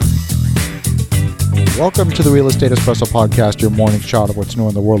Welcome to the Real Estate Espresso Podcast, your morning shot of what's new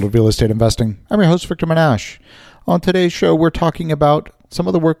in the world of real estate investing. I'm your host, Victor Menashe. On today's show, we're talking about some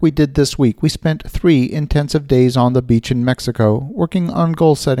of the work we did this week. We spent 3 intensive days on the beach in Mexico working on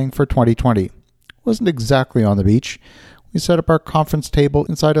goal setting for 2020. It wasn't exactly on the beach. We set up our conference table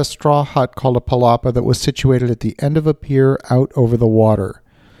inside a straw hut called a palapa that was situated at the end of a pier out over the water.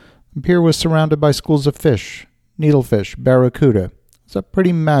 The pier was surrounded by schools of fish, needlefish, barracuda. It's a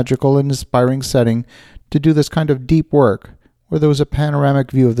pretty magical and inspiring setting to do this kind of deep work, where there was a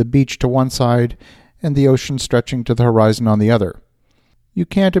panoramic view of the beach to one side and the ocean stretching to the horizon on the other. You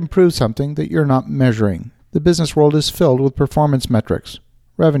can't improve something that you're not measuring. The business world is filled with performance metrics: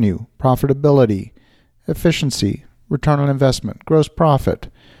 revenue, profitability, efficiency, return on investment, gross profit,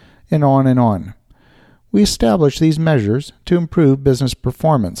 and on and on. We establish these measures to improve business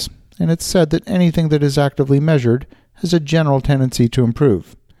performance, and it's said that anything that is actively measured has a general tendency to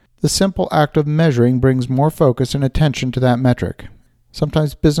improve. The simple act of measuring brings more focus and attention to that metric.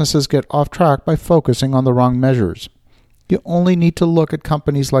 Sometimes businesses get off track by focusing on the wrong measures. You only need to look at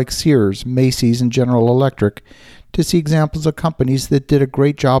companies like Sears, Macy's, and General Electric to see examples of companies that did a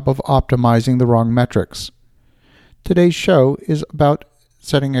great job of optimizing the wrong metrics. Today's show is about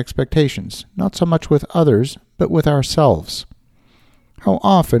setting expectations, not so much with others, but with ourselves. How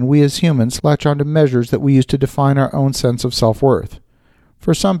often we as humans latch onto measures that we use to define our own sense of self-worth.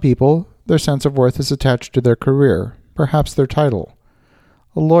 For some people, their sense of worth is attached to their career, perhaps their title.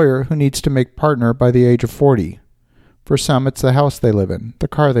 A lawyer who needs to make partner by the age of 40. For some, it's the house they live in, the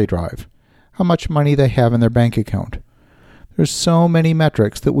car they drive, how much money they have in their bank account. There's so many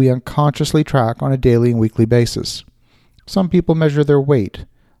metrics that we unconsciously track on a daily and weekly basis. Some people measure their weight,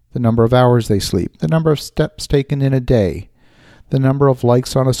 the number of hours they sleep, the number of steps taken in a day, the number of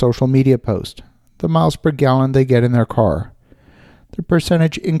likes on a social media post, the miles per gallon they get in their car, the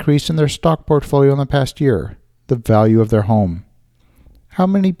percentage increase in their stock portfolio in the past year, the value of their home. How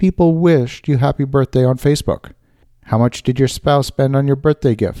many people wished you happy birthday on Facebook? How much did your spouse spend on your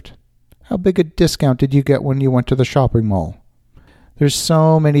birthday gift? How big a discount did you get when you went to the shopping mall? There's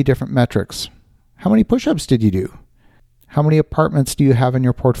so many different metrics. How many push-ups did you do? How many apartments do you have in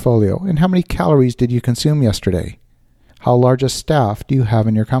your portfolio? And how many calories did you consume yesterday? How large a staff do you have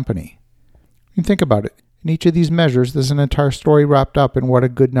in your company? And think about it. In each of these measures, there's an entire story wrapped up in what a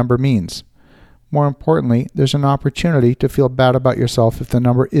good number means. More importantly, there's an opportunity to feel bad about yourself if the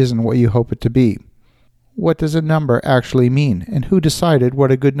number isn't what you hope it to be. What does a number actually mean? And who decided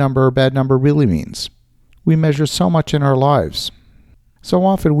what a good number or bad number really means? We measure so much in our lives. So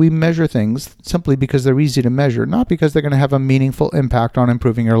often we measure things simply because they're easy to measure, not because they're going to have a meaningful impact on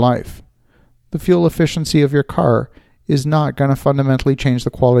improving your life. The fuel efficiency of your car is not going to fundamentally change the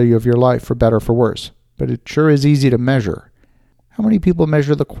quality of your life for better or for worse, but it sure is easy to measure. How many people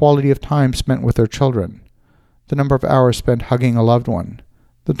measure the quality of time spent with their children, the number of hours spent hugging a loved one,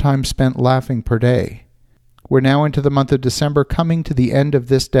 the time spent laughing per day? We're now into the month of December, coming to the end of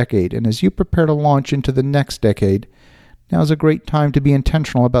this decade, and as you prepare to launch into the next decade, now is a great time to be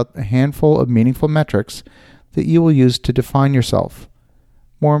intentional about a handful of meaningful metrics that you will use to define yourself.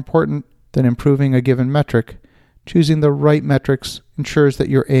 More important than improving a given metric, choosing the right metrics ensures that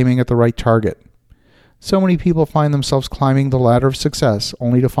you're aiming at the right target. So many people find themselves climbing the ladder of success,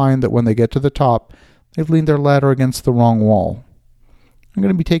 only to find that when they get to the top, they've leaned their ladder against the wrong wall. I'm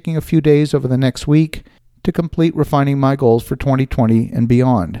going to be taking a few days over the next week to complete refining my goals for 2020 and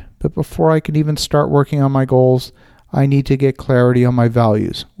beyond. But before I can even start working on my goals, I need to get clarity on my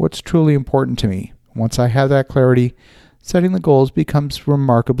values, what's truly important to me. Once I have that clarity, setting the goals becomes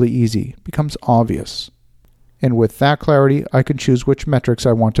remarkably easy, becomes obvious. And with that clarity, I can choose which metrics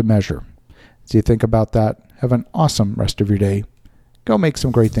I want to measure. As you think about that, have an awesome rest of your day. Go make some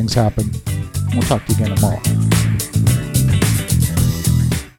great things happen. We'll talk to you again tomorrow.